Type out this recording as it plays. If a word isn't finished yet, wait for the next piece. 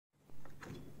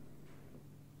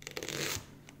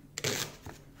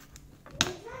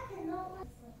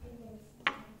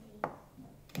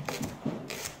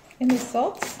and the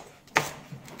salt.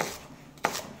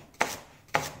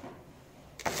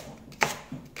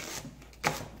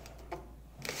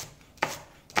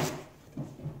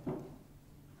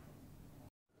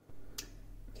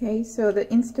 Okay, so the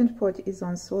Instant Pot is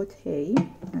on saute.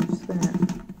 I'm just gonna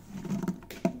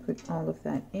put all of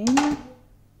that in.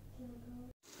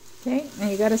 Okay,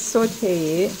 and you gotta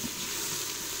saute it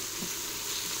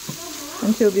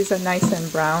until these are nice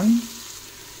and brown.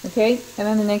 Okay, and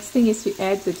then the next thing is to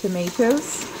add the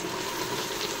tomatoes.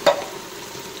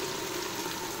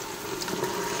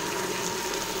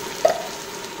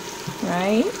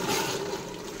 Right?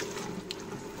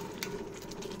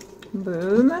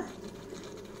 Boom.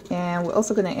 And we're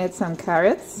also going to add some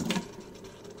carrots.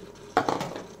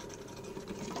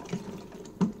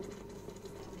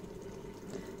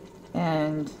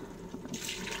 And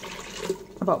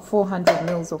about 400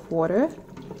 mils of water.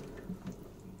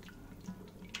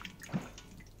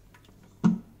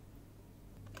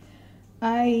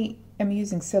 I am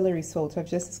using celery salt. I've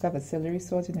just discovered celery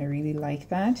salt and I really like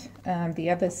that. The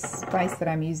other spice that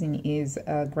I'm using is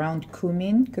ground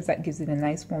cumin, because that gives it a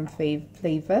nice warm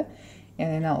flavor. And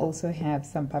then I'll also have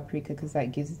some paprika because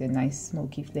that gives it a nice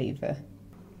smoky flavor.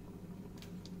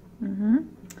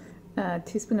 A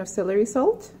teaspoon of celery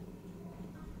salt.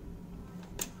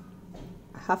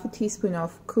 Half a teaspoon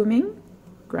of cumin,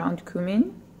 ground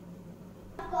cumin.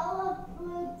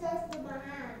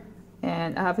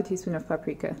 And a half a teaspoon of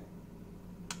paprika.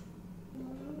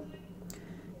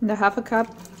 And a half a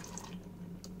cup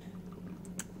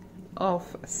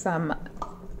of some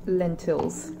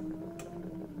lentils.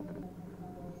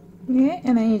 Yeah,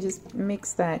 and then you just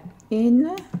mix that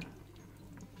in.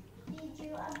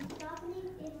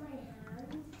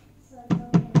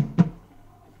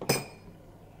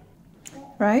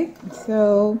 Right,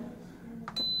 so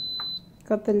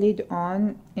got the lid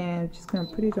on and just gonna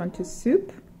put it onto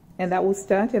soup, and that will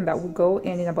start and that will go,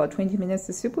 and in about 20 minutes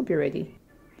the soup will be ready.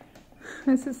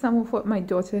 This is some of what my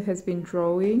daughter has been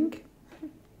drawing.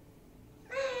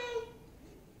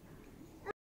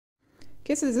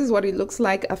 Okay, so this is what it looks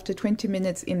like after 20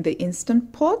 minutes in the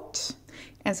Instant Pot.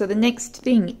 And so the next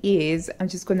thing is I'm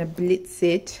just going to blitz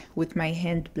it with my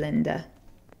hand blender.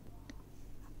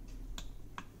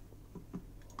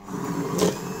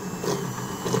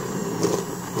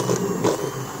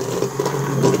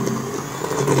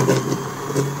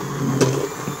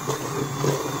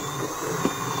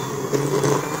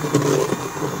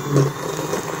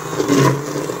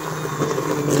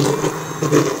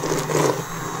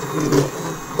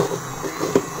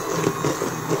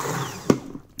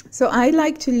 So I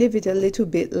like to leave it a little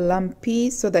bit lumpy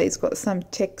so that it's got some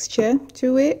texture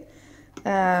to it.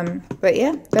 But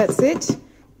yeah, that's it.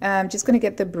 I'm just going to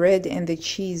get the bread and the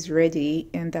cheese ready,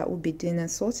 and that will be dinner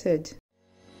sorted.